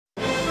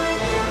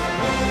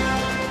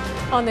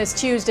On this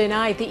Tuesday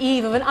night, the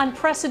eve of an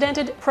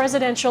unprecedented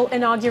presidential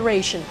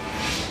inauguration.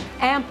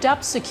 Amped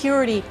up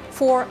security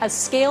for a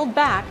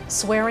scaled-back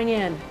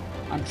swearing-in.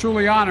 I'm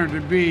truly honored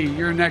to be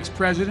your next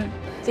president.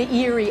 The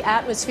eerie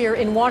atmosphere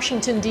in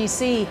Washington,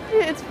 D.C.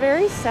 It's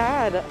very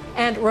sad.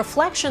 And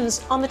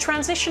reflections on the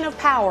transition of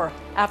power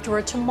after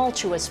a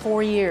tumultuous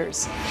 4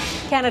 years.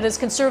 Canada's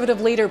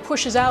Conservative leader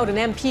pushes out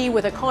an MP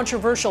with a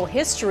controversial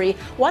history.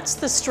 What's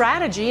the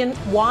strategy and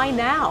why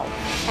now?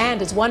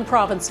 And as one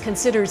province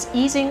considers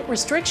easing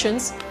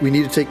restrictions, we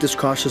need to take this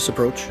cautious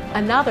approach.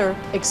 Another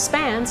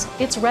expands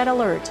its red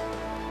alert.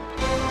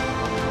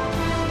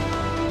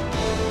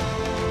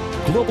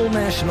 Global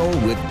National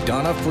with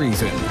Donna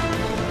Friesen.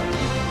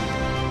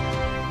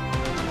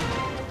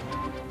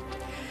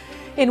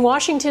 In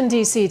Washington,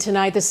 D.C.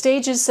 tonight, the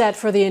stage is set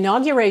for the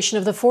inauguration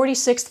of the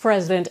 46th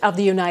President of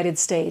the United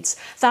States.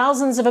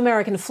 Thousands of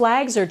American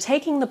flags are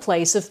taking the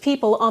place of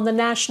people on the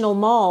National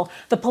Mall.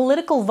 The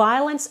political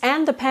violence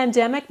and the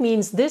pandemic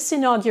means this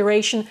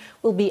inauguration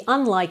will be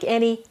unlike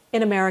any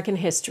in American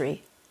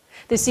history.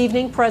 This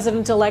evening,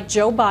 President-elect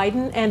Joe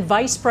Biden and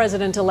Vice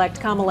President-elect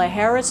Kamala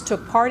Harris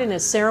took part in a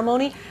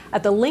ceremony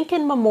at the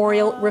Lincoln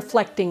Memorial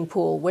Reflecting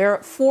Pool, where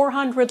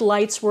 400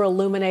 lights were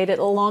illuminated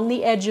along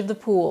the edge of the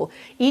pool,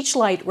 each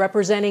light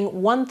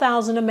representing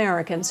 1,000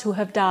 Americans who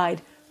have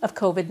died of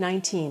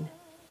COVID-19.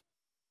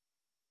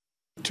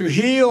 To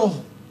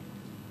heal,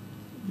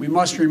 we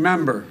must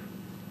remember.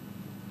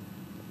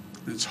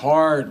 It's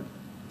hard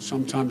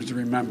sometimes to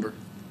remember,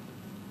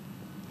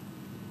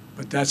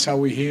 but that's how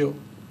we heal.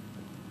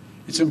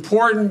 It's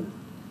important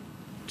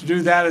to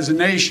do that as a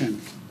nation.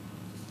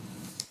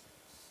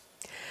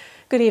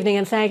 Good evening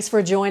and thanks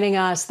for joining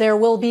us. There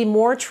will be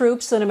more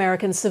troops than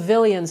American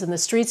civilians in the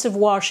streets of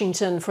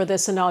Washington for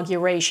this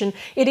inauguration.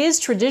 It is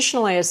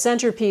traditionally a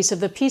centerpiece of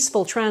the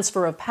peaceful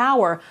transfer of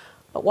power,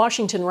 but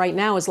Washington right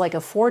now is like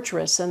a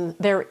fortress, and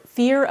their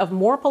fear of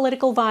more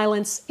political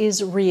violence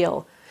is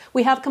real.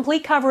 We have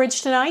complete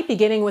coverage tonight,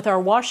 beginning with our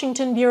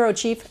Washington Bureau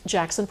Chief,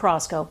 Jackson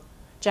Proskow.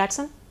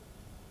 Jackson?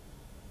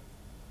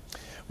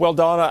 Well,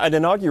 Donna, an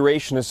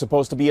inauguration is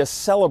supposed to be a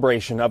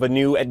celebration of a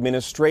new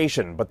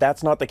administration, but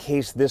that's not the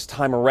case this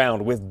time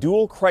around, with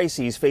dual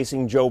crises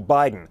facing Joe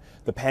Biden,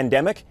 the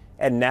pandemic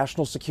and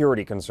national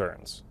security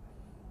concerns.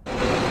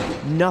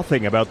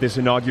 Nothing about this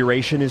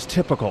inauguration is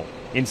typical.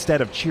 Instead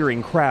of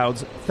cheering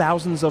crowds,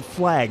 thousands of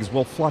flags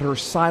will flutter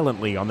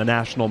silently on the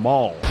National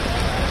Mall.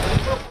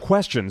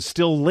 Questions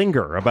still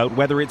linger about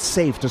whether it's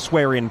safe to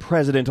swear in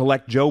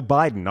President-elect Joe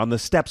Biden on the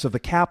steps of the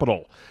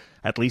Capitol.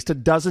 At least a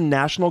dozen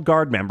National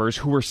Guard members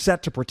who were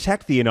set to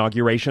protect the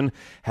inauguration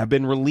have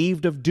been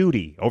relieved of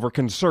duty over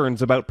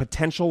concerns about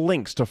potential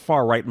links to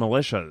far-right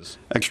militias.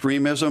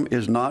 Extremism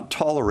is not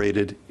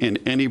tolerated in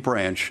any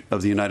branch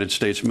of the United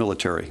States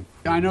military.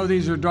 I know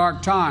these are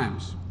dark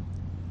times,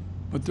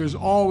 but there's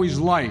always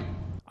light.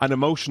 An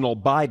emotional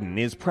Biden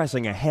is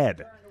pressing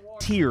ahead.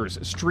 Tears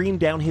stream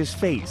down his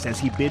face as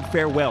he bid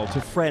farewell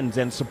to friends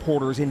and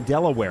supporters in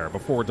Delaware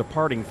before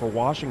departing for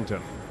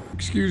Washington.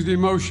 Excuse the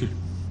emotion.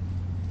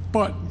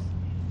 But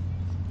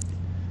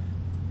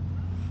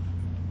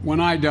when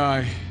I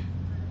die,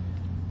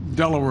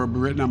 Delaware will be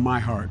written on my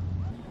heart.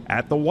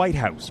 At the White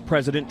House,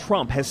 President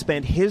Trump has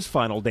spent his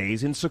final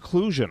days in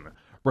seclusion,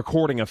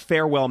 recording a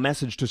farewell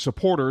message to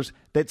supporters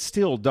that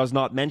still does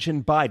not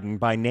mention Biden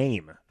by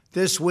name.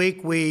 This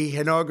week, we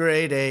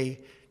inaugurate a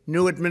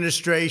new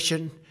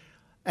administration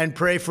and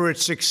pray for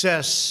its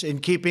success in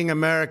keeping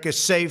America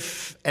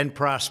safe and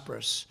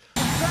prosperous.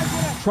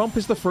 Trump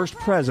is the first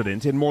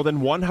president in more than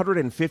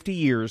 150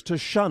 years to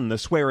shun the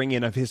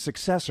swearing-in of his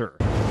successor,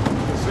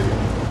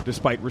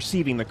 despite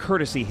receiving the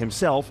courtesy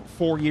himself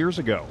 4 years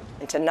ago.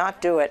 And to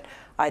not do it,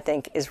 I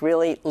think, is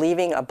really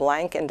leaving a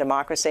blank in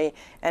democracy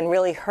and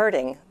really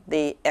hurting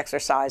the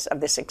exercise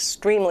of this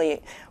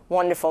extremely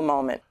wonderful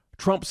moment.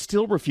 Trump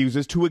still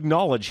refuses to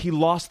acknowledge he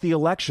lost the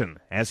election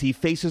as he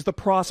faces the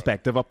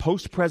prospect of a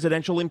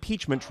post-presidential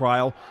impeachment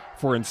trial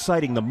for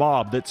inciting the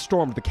mob that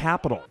stormed the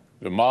Capitol.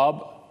 The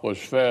mob was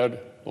fed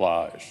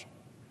lies.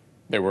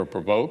 They were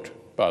provoked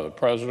by the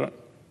president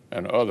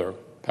and other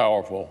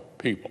powerful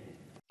people.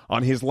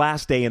 On his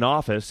last day in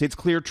office, it's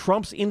clear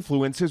Trump's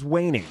influence is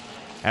waning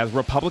as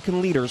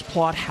Republican leaders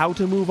plot how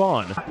to move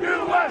on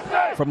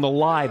from the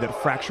lie that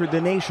fractured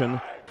the nation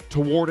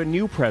toward a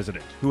new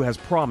president who has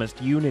promised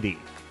unity.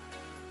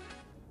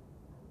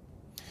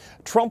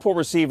 Trump will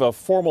receive a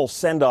formal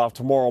send-off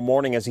tomorrow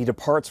morning as he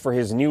departs for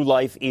his new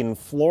life in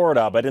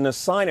Florida. But in a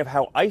sign of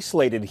how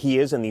isolated he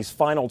is in these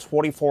final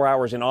 24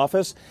 hours in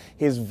office,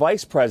 his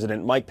vice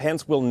president, Mike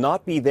Pence, will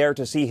not be there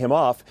to see him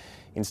off.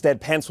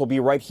 Instead, Pence will be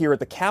right here at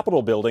the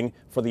Capitol building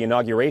for the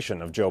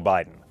inauguration of Joe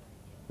Biden.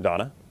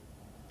 Donna?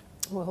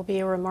 Will be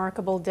a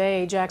remarkable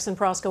day. Jackson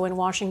Proskow in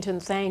Washington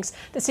thanks.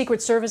 The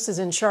Secret Service is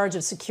in charge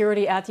of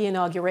security at the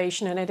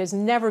inauguration, and it has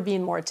never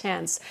been more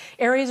tense.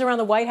 Areas around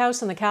the White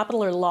House and the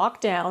Capitol are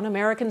locked down.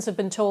 Americans have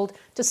been told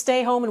to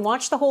stay home and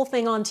watch the whole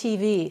thing on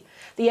TV.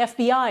 The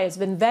FBI has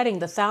been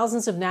vetting the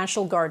thousands of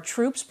National Guard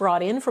troops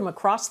brought in from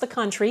across the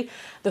country.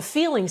 The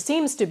feeling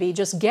seems to be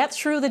just get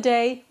through the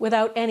day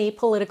without any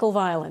political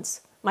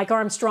violence. Mike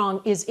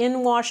Armstrong is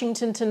in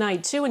Washington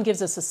tonight, too, and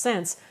gives us a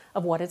sense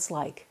of what it's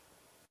like.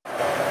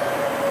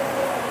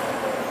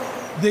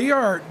 They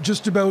are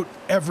just about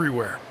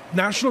everywhere.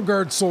 National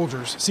Guard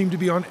soldiers seem to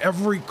be on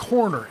every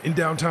corner in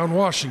downtown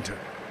Washington.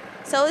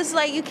 So it's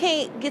like you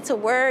can't get to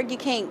work, you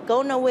can't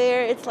go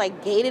nowhere. It's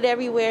like gated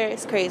everywhere.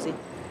 It's crazy.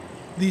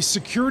 The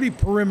security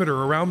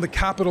perimeter around the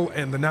Capitol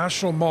and the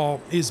National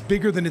Mall is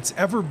bigger than it's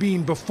ever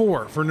been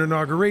before for an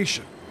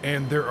inauguration.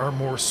 And there are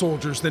more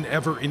soldiers than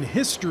ever in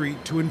history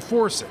to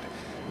enforce it.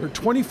 There are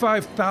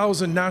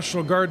 25,000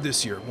 National Guard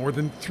this year, more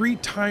than 3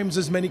 times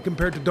as many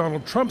compared to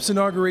Donald Trump's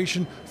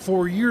inauguration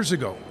 4 years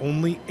ago,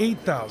 only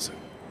 8,000.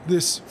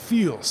 This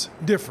feels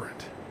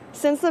different.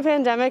 Since the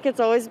pandemic, it's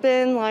always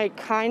been like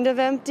kind of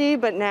empty,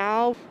 but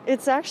now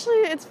it's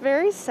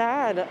very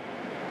sad.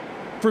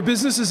 For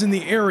businesses in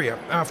the area,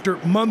 after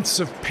months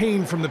of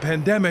pain from the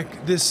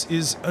pandemic, this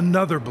is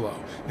another blow.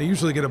 They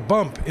usually get a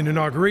bump in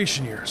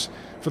inauguration years.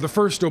 For the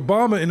first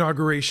Obama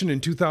inauguration in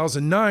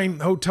 2009,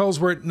 hotels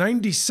were at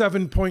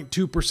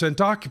 97.2%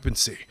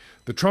 occupancy.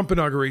 The Trump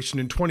inauguration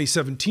in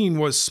 2017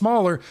 was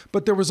smaller,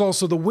 but there was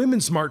also the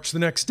Women's March the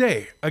next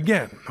day.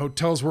 Again,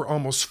 hotels were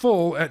almost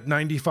full at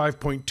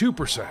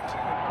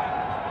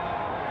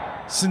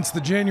 95.2%. Since the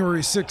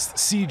January 6th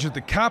siege at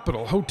the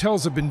Capitol,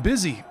 hotels have been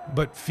busy,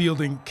 but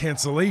fielding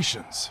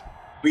cancellations.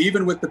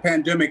 Even with the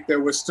pandemic,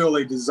 there was still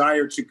a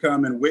desire to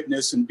come and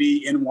witness and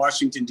be in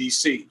Washington,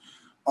 D.C.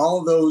 All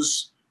of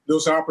those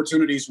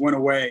opportunities went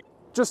away.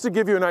 Just to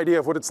give you an idea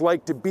of what it's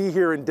like to be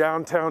here in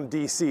downtown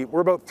DC,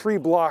 we're about 3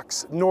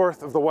 blocks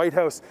north of the White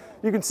House.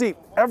 You can see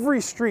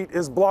every street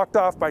is blocked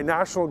off by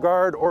National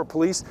Guard or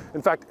police,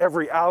 in fact,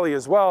 every alley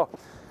as well.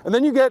 And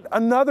then you get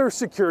another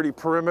security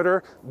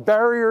perimeter,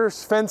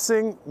 barriers,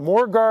 fencing,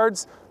 more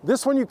guards.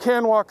 This one you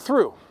can walk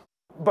through.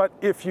 But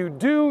if you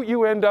do,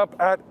 you end up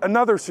at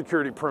another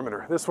security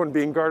perimeter, this one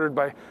being guarded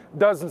by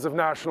dozens of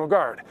National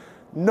Guard.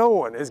 No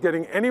one is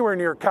getting anywhere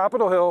near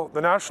Capitol Hill,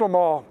 the National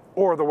Mall,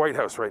 or the White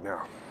House right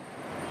now.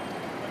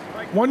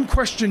 One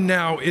question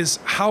now is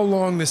how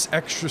long this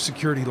extra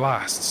security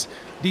lasts.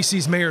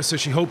 DC's mayor says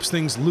she hopes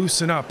things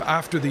loosen up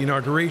after the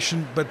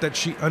inauguration, but that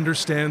she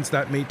understands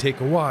that may take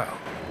a while.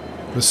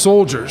 The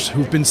soldiers,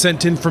 who've been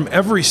sent in from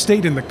every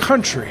state in the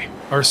country,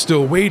 are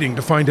still waiting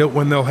to find out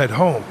when they'll head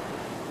home.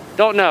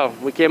 Don't know.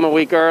 We came a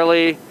week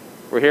early.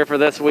 We're here for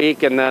this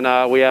week, and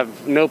then we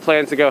have no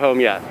plans to go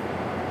home yet.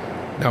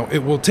 Now,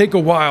 it will take a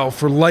while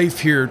for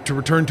life here to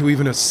return to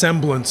even a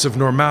semblance of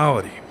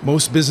normality.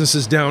 Most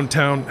businesses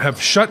downtown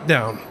have shut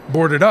down,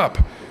 boarded up,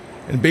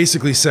 and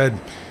basically said,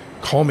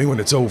 call me when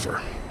it's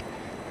over.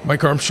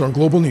 Mike Armstrong,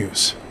 Global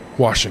News,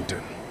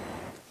 Washington.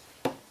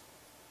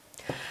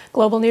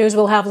 Global News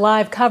will have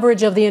live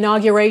coverage of the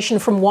inauguration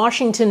from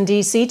Washington,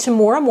 D.C.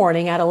 tomorrow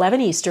morning at 11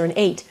 Eastern,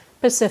 8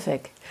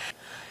 Pacific.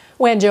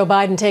 When Joe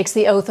Biden takes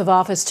the oath of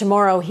office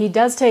tomorrow, he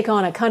does take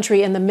on a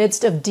country in the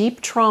midst of deep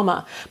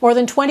trauma. More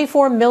than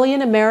 24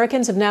 million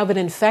Americans have now been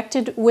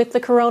infected with the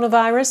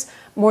coronavirus.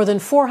 More than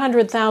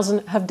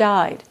 400,000 have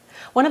died.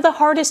 One of the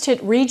hardest hit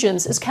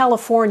regions is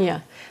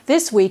California.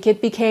 This week,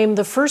 it became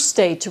the first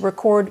state to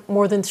record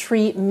more than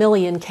 3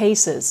 million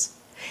cases.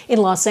 In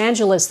Los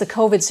Angeles, the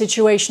COVID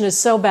situation is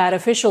so bad,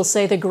 officials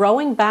say the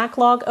growing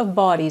backlog of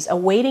bodies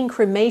awaiting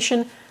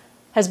cremation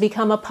has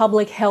become a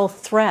public health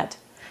threat.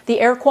 The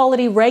air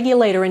quality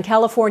regulator in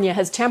California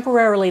has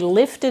temporarily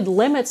lifted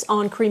limits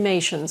on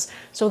cremations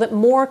so that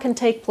more can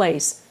take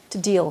place to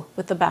deal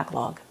with the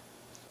backlog.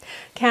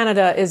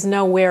 Canada is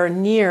nowhere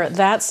near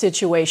that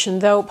situation,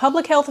 though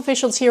public health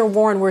officials here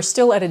warn we're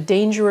still at a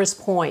dangerous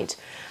point.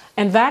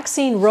 And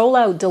vaccine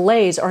rollout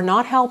delays are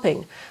not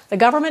helping. The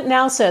government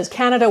now says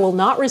Canada will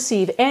not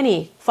receive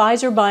any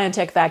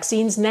Pfizer-BionTech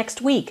vaccines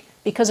next week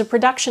because of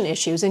production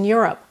issues in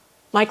Europe.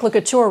 Mike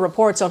LeCouteur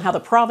reports on how the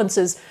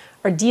provinces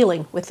are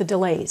dealing with the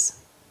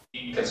delays.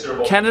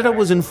 Canada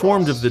was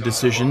informed of the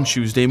decision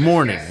Tuesday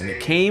morning, and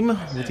it came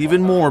with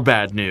even more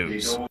bad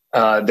news.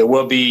 There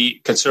will be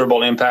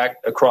considerable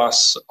impact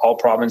across all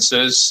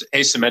provinces,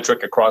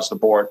 asymmetric across the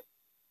board.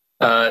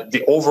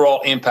 The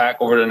overall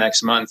impact over the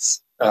next month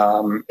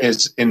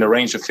is in the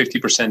range of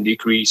 50%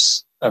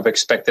 decrease of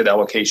expected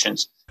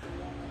allocations.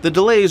 The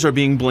delays are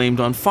being blamed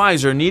on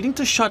Pfizer needing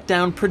to shut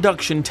down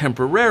production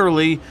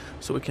temporarily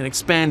so it can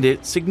expand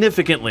it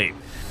significantly.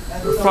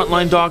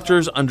 Frontline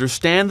doctors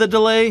understand the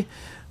delay,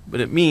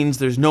 but it means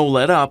there's no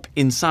let up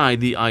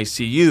inside the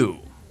ICU.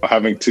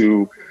 Having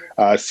to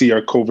see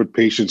our COVID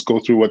patients go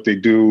through what they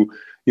do,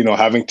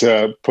 having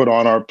to put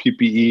on our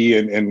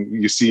PPE,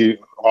 and you see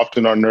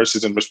often our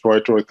nurses and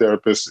respiratory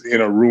therapists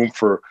in a room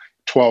for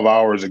 12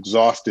 hours,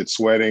 exhausted,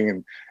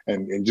 sweating,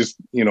 and just,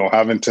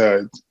 having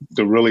to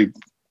really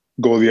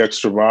go the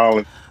extra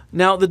mile.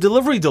 Now, the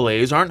delivery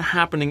delays aren't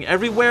happening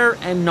everywhere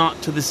and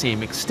not to the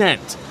same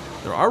extent.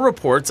 There are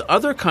reports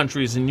other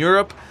countries in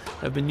Europe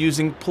have been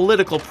using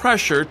political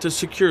pressure to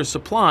secure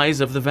supplies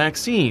of the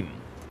vaccine.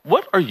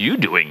 What are you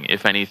doing,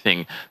 if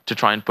anything, to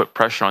try and put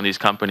pressure on these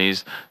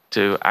companies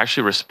to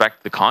actually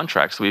respect the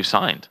contracts we've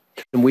signed?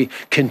 And we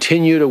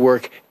continue to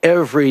work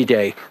every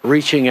day,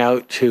 reaching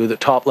out to the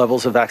top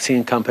levels of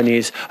vaccine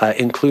companies,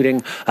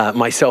 including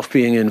myself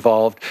being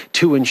involved,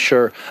 to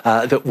ensure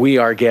that we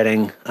are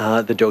getting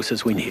the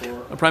doses we need.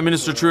 Prime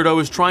Minister Trudeau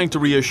is trying to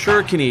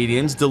reassure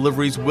Canadians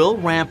deliveries will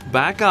ramp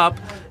back up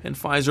and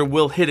Pfizer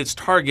will hit its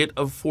target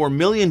of 4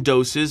 million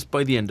doses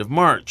by the end of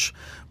March.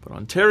 But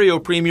Ontario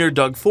Premier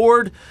Doug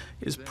Ford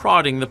is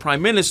prodding the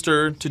Prime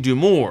Minister to do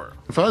more.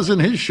 If I was in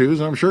his shoes,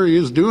 I'm sure he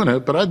is doing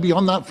it, but I'd be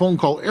on that phone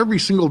call every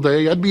single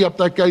day. I'd be up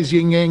that guy's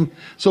yin-yang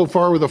so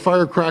far with a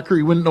firecracker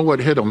he wouldn't know what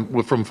hit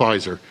him from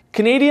Pfizer.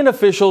 Canadian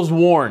officials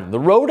warn the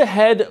road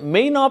ahead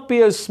may not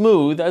be as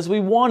smooth as we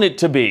want it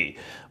to be,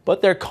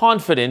 but they're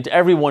confident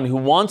everyone who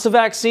wants a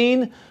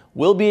vaccine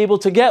will be able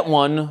to get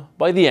one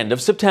by the end of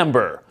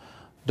September.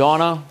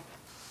 Donna?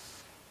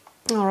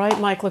 All right,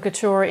 Mike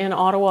LeCouteur in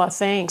Ottawa,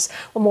 thanks.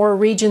 Well, more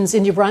regions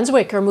in New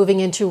Brunswick are moving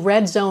into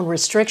red zone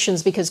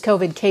restrictions because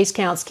COVID case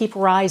counts keep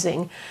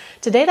rising.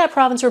 Today, that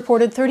province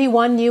reported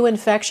 31 new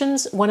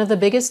infections, one of the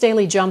biggest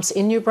daily jumps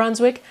in New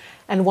Brunswick,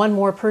 and one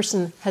more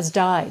person has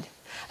died.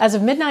 As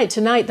of midnight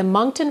tonight, the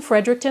Moncton,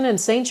 Fredericton,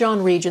 and St.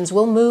 John regions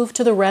will move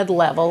to the red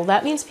level.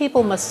 That means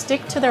people must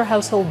stick to their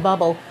household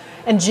bubble,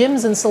 and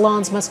gyms and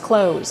salons must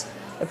close.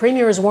 The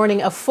Premier is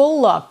warning a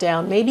full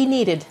lockdown may be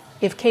needed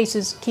if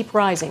cases keep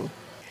rising.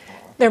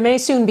 There may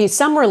soon be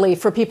some relief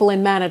for people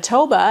in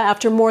Manitoba.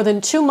 After more than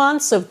 2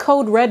 months of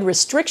code red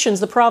restrictions,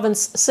 the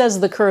province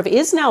says the curve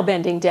is now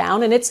bending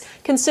down and it's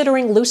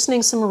considering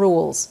loosening some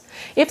rules.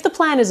 If the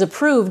plan is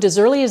approved as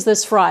early as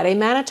this Friday,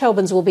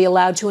 Manitobans will be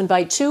allowed to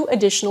invite 2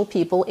 additional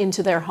people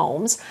into their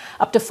homes.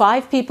 Up to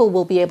 5 people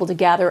will be able to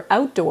gather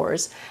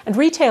outdoors, and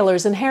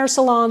retailers and hair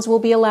salons will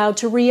be allowed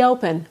to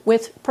reopen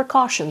with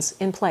precautions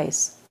in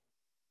place.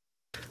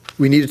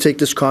 We need to take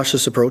this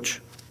cautious approach.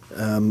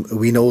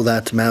 We know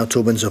that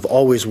Manitobans have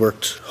always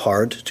worked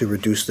hard to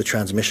reduce the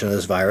transmission of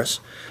this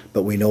virus,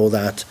 but we know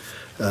that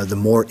the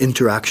more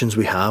interactions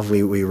we have,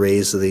 we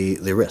raise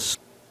the risk.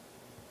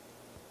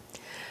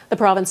 The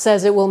province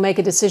says it will make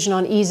a decision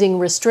on easing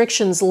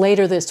restrictions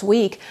later this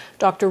week.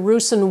 Dr.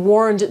 Rusin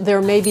warned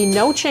there may be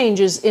no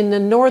changes in the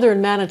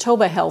northern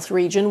Manitoba health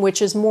region,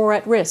 which is more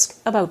at risk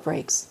of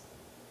outbreaks.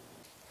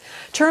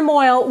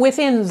 Turmoil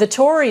within the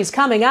Tories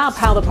coming up,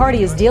 how the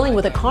party is dealing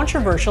with a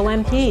controversial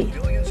MP.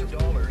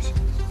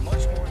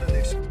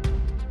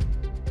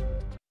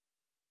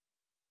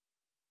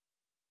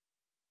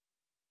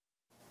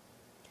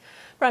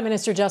 Prime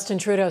Minister Justin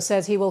Trudeau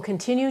says he will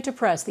continue to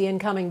press the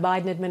incoming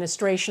Biden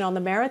administration on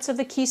the merits of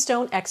the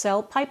Keystone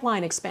XL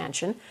pipeline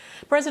expansion.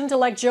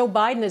 President-elect Joe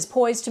Biden is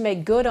poised to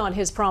make good on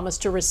his promise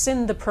to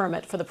rescind the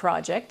permit for the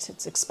project.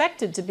 It's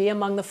expected to be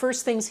among the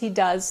first things he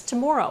does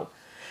tomorrow.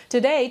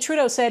 Today,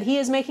 Trudeau said he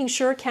is making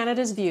sure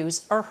Canada's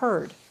views are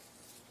heard.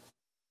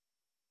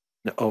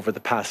 Over the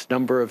past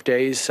number of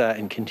days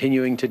and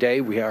continuing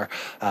today, we are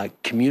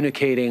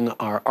communicating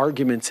our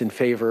arguments in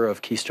favor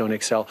of Keystone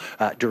XL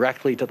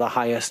directly to the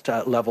highest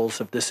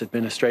levels of this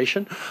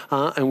administration,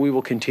 and we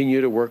will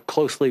continue to work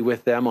closely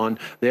with them on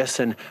this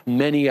and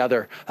many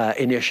other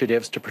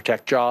initiatives to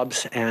protect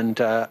jobs and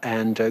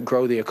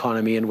grow the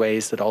economy in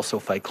ways that also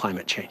fight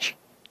climate change.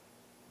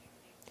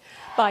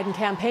 Biden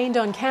campaigned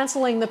on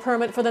canceling the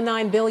permit for the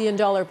 $9 billion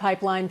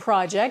pipeline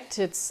project.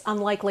 It's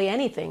unlikely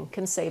anything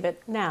can save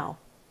it now.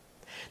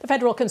 The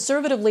federal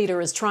Conservative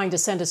leader is trying to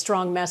send a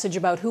strong message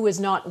about who is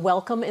not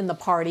welcome in the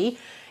party.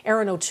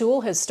 Erin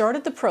O'Toole has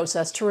started the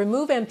process to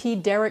remove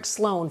MP Derek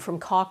Sloan from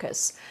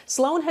caucus.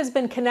 Sloan has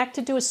been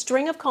connected to a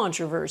string of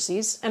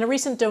controversies, and a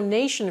recent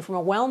donation from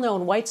a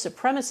well-known white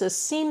supremacist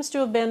seems to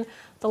have been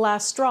the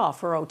last straw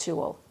for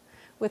O'Toole.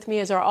 With me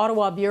is our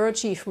Ottawa Bureau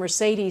Chief,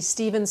 Mercedes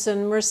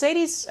Stevenson.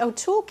 Mercedes,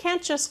 O'Toole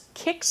can't just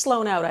kick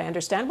Sloan out, I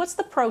understand. What's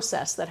the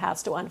process that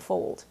has to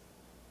unfold?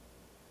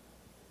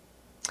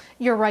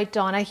 You're right,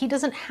 Donna. He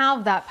doesn't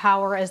have that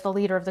power as the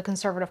leader of the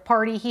Conservative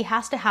Party. He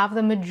has to have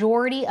the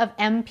majority of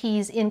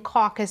MPs in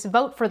caucus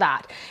vote for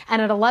that.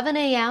 And at 11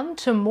 a.m.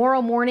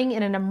 tomorrow morning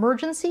in an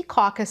emergency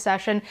caucus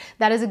session,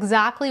 that is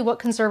exactly what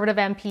Conservative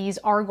MPs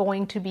are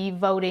going to be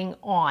voting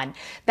on.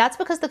 That's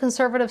because the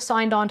Conservatives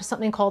signed on to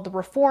something called the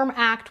Reform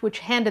Act, which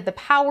handed the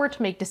power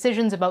to make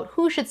decisions about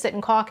who should sit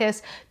in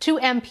caucus to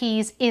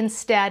MPs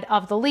instead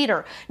of the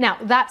leader. Now,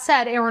 that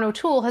said, Erin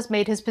O'Toole has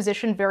made his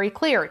position very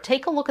clear.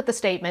 Take a look at the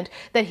statement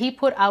that he he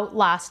put out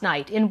last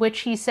night, in which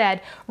he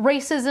said,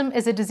 "Racism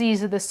is a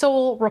disease of the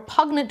soul,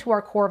 repugnant to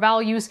our core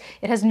values.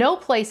 It has no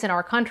place in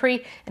our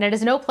country, and it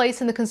has no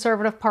place in the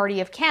Conservative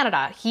Party of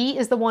Canada." He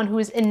is the one who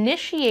has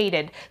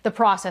initiated the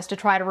process to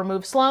try to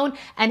remove Sloan,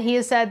 and he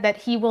has said that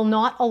he will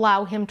not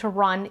allow him to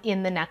run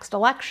in the next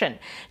election.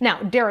 Now,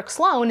 Derek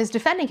Sloan is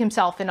defending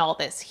himself in all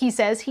this. He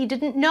says he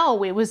didn't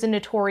know it was a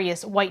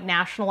notorious white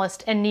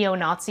nationalist and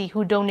neo-Nazi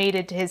who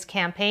donated to his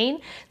campaign,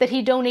 that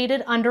he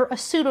donated under a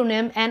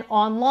pseudonym and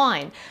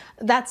online.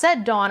 That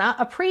said, Donna,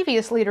 a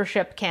previous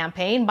leadership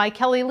campaign by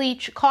Kelly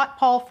Leach caught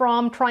Paul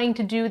Fromm trying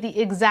to do the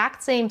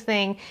exact same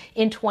thing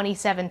in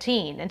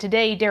 2017. And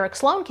today, Derek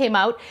Sloan came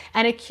out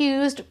and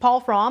accused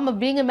Paul Fromm of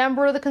being a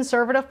member of the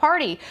Conservative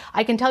Party.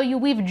 I can tell you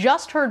we've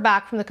just heard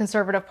back from the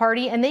Conservative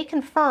Party, and they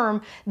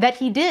confirm that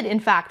he did, in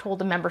fact,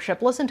 hold a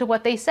membership. Listen to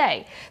what they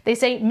say. They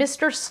say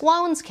Mr.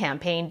 Sloan's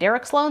campaign,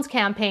 Derek Sloan's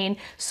campaign,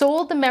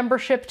 sold the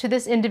membership to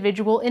this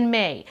individual in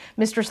May.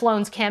 Mr.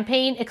 Sloan's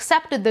campaign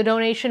accepted the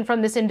donation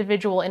from this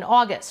individual in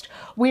August.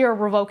 We are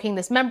revoking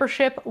this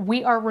membership.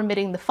 We are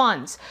remitting the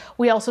funds.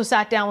 We also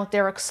sat down with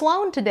Derek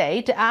Sloan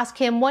today to ask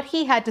him what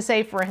he had to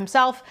say for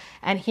himself,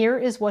 and here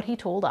is what he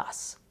told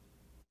us.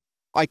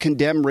 I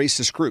condemn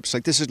racist groups.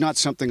 Like, this is not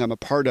something I'm a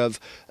part of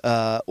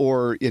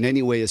or in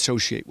any way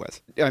associate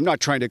with. I'm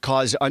not trying to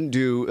cause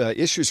undue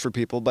issues for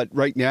people, but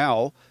right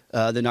now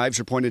the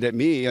knives are pointed at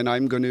me, and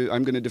I'm going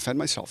to defend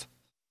myself.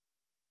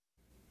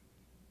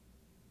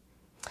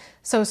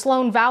 So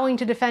Sloan vowing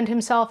to defend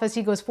himself as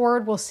he goes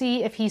forward. We'll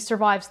see if he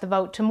survives the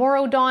vote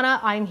tomorrow, Donna.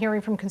 I'm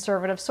hearing from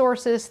Conservative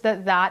sources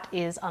that that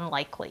is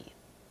unlikely.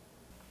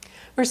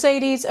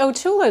 Mercedes,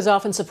 O'Toole has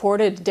often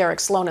supported Derek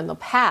Sloan in the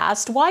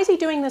past. Why is he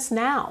doing this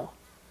now?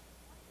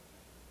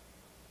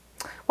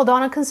 Well,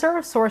 Donna,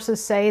 Conservative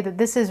sources say that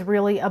this is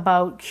really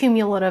about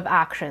cumulative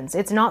actions.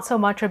 It's not so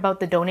much about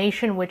the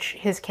donation, which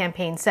his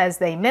campaign says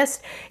they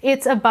missed.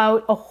 It's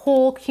about a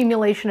whole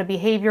accumulation of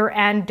behavior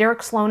and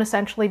Derek Sloan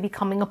essentially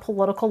becoming a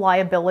political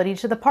liability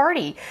to the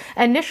party.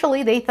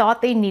 Initially, they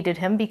thought they needed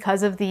him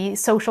because of the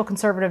social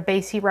conservative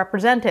base he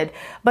represented,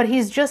 but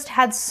he's just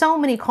had so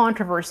many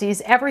controversies,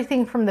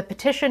 everything from the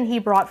petition he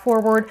brought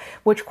forward,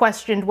 which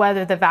questioned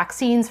whether the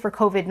vaccines for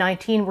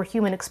COVID-19 were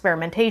human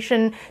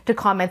experimentation, to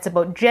comments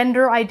about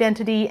gender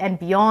identity and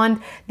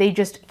beyond. They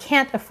just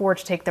can't afford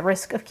to take the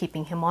risk of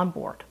keeping him on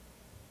board.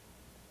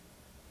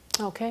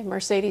 Okay,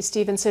 Mercedes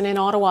Stevenson in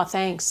Ottawa,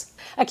 thanks.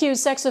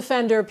 Accused sex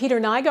offender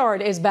Peter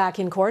Nygard is back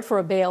in court for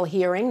a bail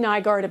hearing.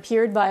 Nygard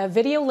appeared via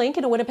video link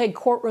in a Winnipeg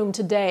courtroom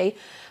today.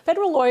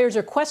 Federal lawyers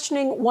are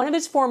questioning one of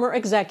his former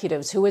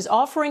executives who is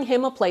offering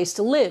him a place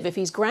to live if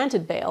he's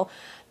granted bail.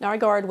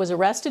 Nygard was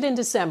arrested in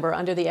December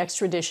under the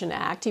Extradition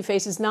Act. He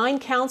faces 9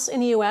 counts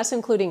in the U.S.,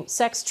 including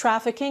sex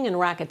trafficking and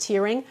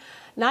racketeering.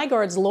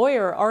 Nygard's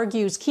lawyer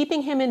argues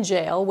keeping him in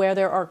jail where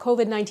there are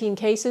COVID-19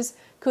 cases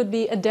could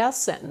be a death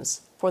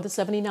sentence for the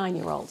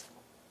 79-year-old.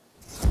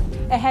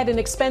 Ahead, an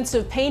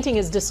expensive painting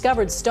is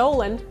discovered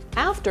stolen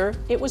after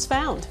it was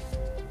found.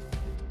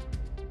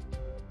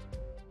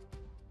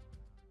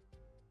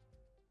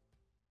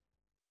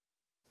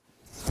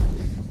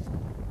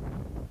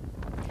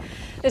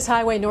 This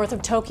highway north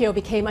of Tokyo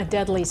became a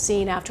deadly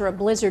scene after a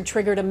blizzard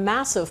triggered a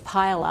massive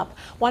pileup.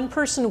 1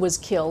 person was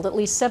killed, at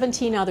least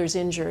 17 others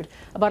injured.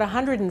 About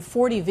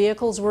 140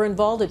 vehicles were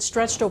involved. It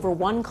stretched over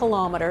 1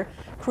 kilometer.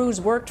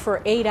 Crews worked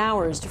for 8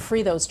 hours to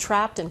free those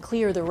trapped and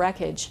clear the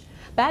wreckage.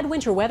 Bad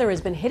winter weather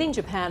has been hitting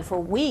Japan for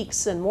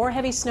weeks, and more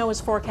heavy snow is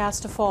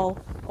forecast to fall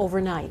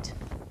overnight.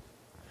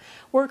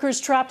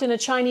 Workers trapped in a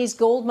Chinese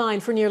gold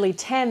mine for nearly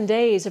 10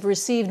 days have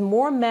received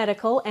more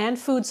medical and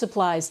food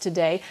supplies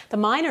today. The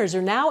miners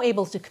are now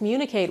able to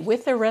communicate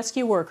with their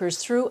rescue workers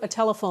through a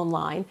telephone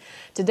line.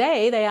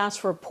 Today, they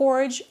asked for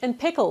porridge and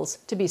pickles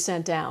to be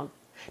sent down.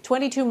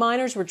 22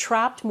 miners were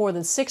trapped more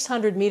than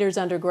 600 meters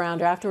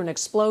underground after an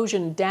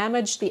explosion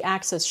damaged the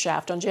access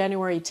shaft on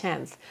January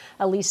 10th.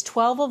 At least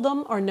 12 of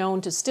them are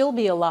known to still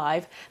be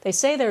alive. They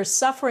say they're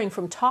suffering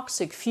from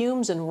toxic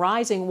fumes and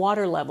rising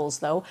water levels,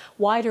 though.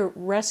 Wider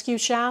rescue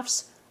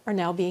shafts are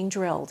now being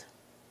drilled.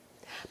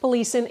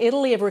 Police in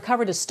Italy have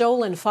recovered a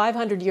stolen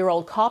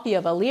 500-year-old copy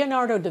of a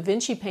Leonardo da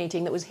Vinci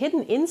painting that was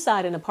hidden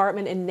inside an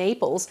apartment in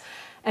Naples,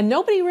 and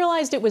nobody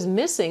realized it was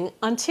missing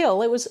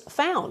until it was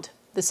found.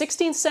 The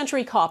 16th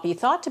century copy,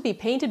 thought to be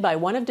painted by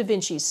one of da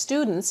Vinci's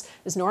students,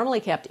 is normally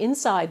kept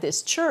inside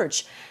this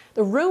church.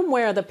 The room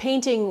where the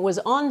painting was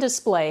on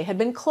display had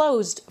been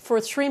closed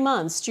for 3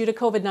 months due to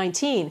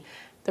COVID-19.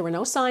 There were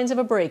no signs of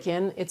a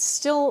break-in. It's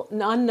still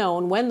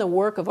unknown when the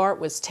work of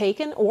art was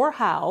taken or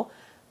how.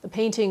 The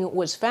painting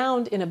was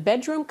found in a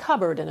bedroom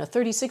cupboard, and a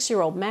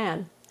 36-year-old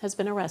man has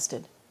been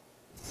arrested.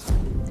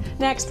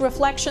 Next,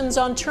 reflections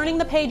on turning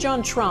the page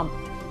on Trump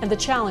and the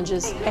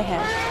challenges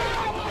ahead.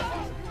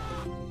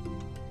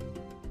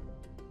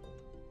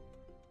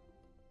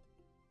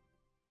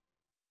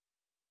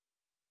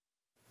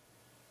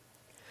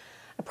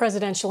 A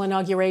presidential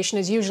inauguration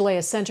is usually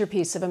a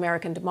centerpiece of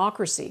American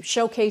democracy,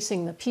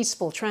 showcasing the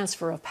peaceful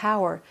transfer of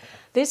power.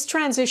 This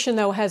transition,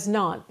 though, has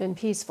not been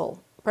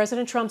peaceful.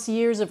 President Trump's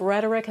years of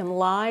rhetoric and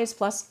lies,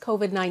 plus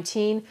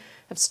COVID-19,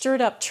 have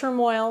stirred up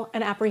turmoil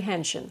and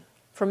apprehension.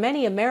 For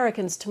many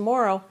Americans,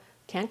 tomorrow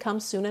can't come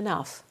soon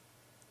enough.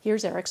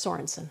 Here's Eric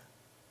Sorensen.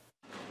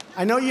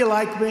 I know you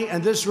like me,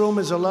 and this room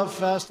is a love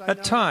fest.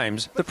 At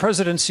times, the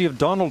presidency of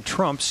Donald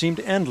Trump seemed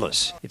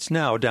endless. It's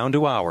now down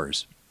to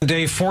hours.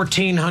 Day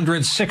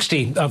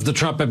 1460 of the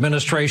Trump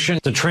administration,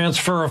 the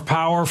transfer of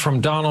power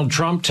from Donald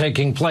Trump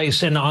taking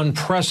place in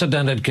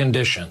unprecedented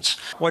conditions.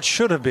 What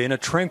should have been a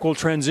tranquil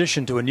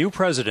transition to a new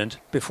president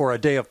before a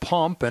day of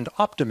pomp and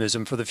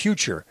optimism for the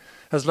future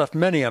has left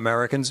many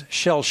Americans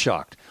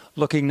shell-shocked,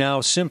 looking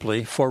now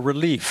simply for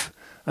relief,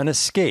 an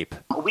escape.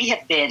 We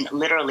have been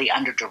literally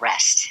under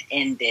duress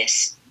in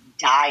this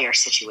dire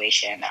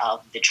situation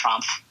of the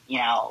Trump,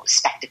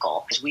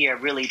 spectacle. We are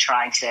really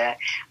trying to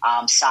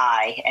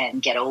sigh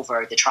and get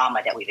over the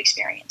trauma that we've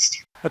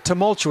experienced. A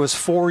tumultuous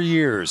 4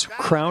 years,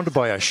 crowned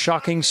by a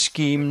shocking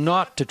scheme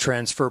not to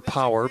transfer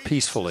power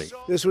peacefully.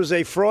 This was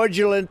a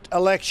fraudulent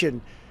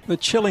election. The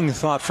chilling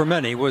thought for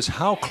many was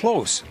how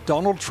close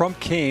Donald Trump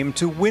came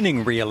to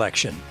winning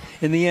re-election.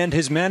 In the end,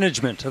 his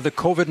management of the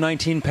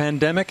COVID-19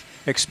 pandemic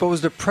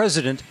exposed a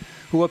president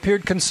who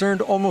appeared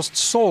concerned almost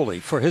solely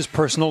for his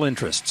personal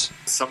interests.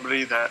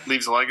 Somebody that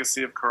leaves a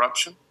legacy of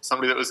corruption,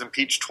 somebody that was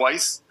impeached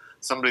twice,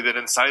 somebody that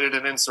incited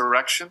an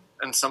insurrection,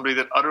 and somebody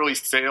that utterly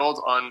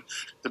failed on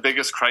the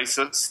biggest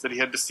crisis that he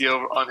had to see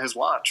on his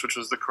watch, which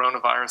was the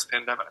coronavirus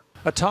pandemic.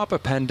 Atop a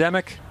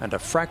pandemic and a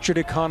fractured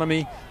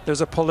economy,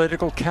 there's a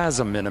political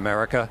chasm in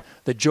America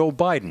that Joe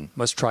Biden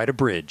must try to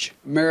bridge.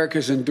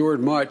 America's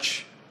endured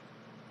much,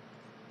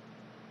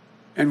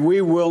 and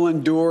we will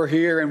endure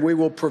here, and we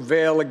will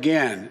prevail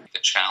again. The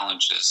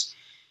challenges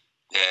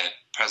that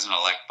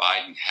President-elect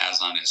Biden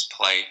has on his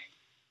plate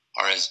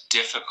are as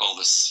difficult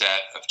a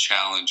set of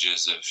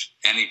challenges of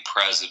any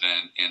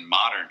president in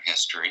modern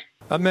history.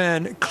 A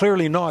man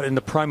clearly not in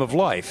the prime of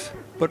life,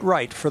 but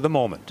right for the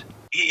moment.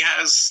 He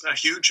has a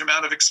huge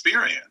amount of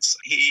experience.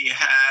 He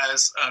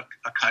has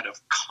a kind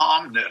of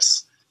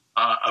calmness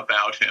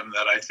about him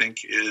that I think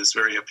is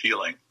very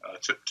appealing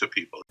to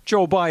people.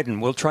 Joe Biden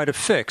will try to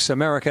fix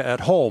America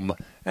at home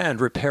and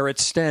repair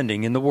its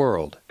standing in the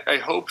world. I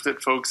hope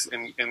that folks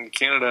in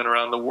Canada and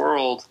around the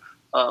world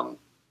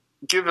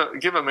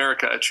give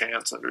America a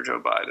chance under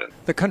Joe Biden.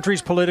 The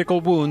country's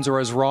political wounds are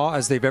as raw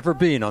as they've ever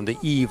been on the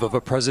eve of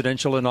a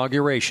presidential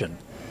inauguration.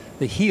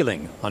 The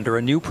healing under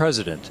a new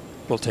president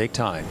will take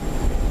time.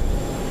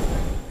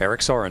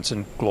 Eric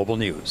Sorensen, Global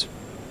News.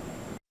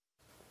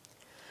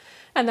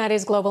 And that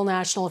is Global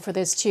National for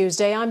this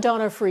Tuesday. I'm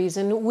Donna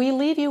Friesen. We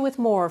leave you with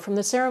more from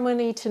the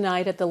ceremony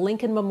tonight at the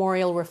Lincoln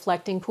Memorial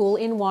Reflecting Pool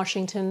in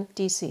Washington,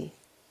 D.C.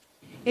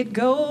 It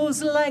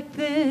goes like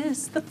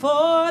this: the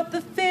fourth,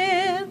 the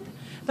fifth,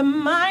 the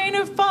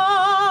minor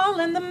fall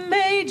and the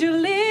major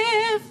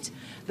lift,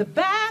 the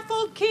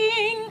baffled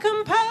king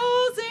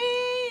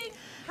composing.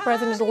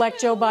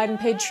 President-elect Joe Biden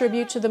paid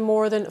tribute to the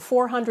more than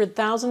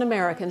 400,000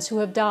 Americans who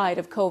have died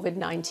of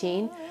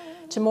COVID-19.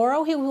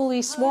 Tomorrow, he will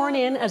be sworn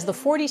in as the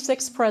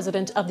 46th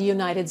President of the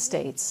United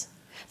States.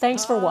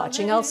 Thanks for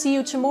watching. I'll see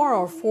you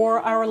tomorrow for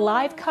our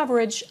live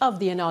coverage of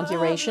the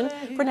inauguration.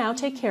 For now,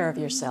 take care of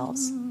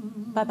yourselves.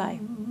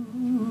 Bye-bye.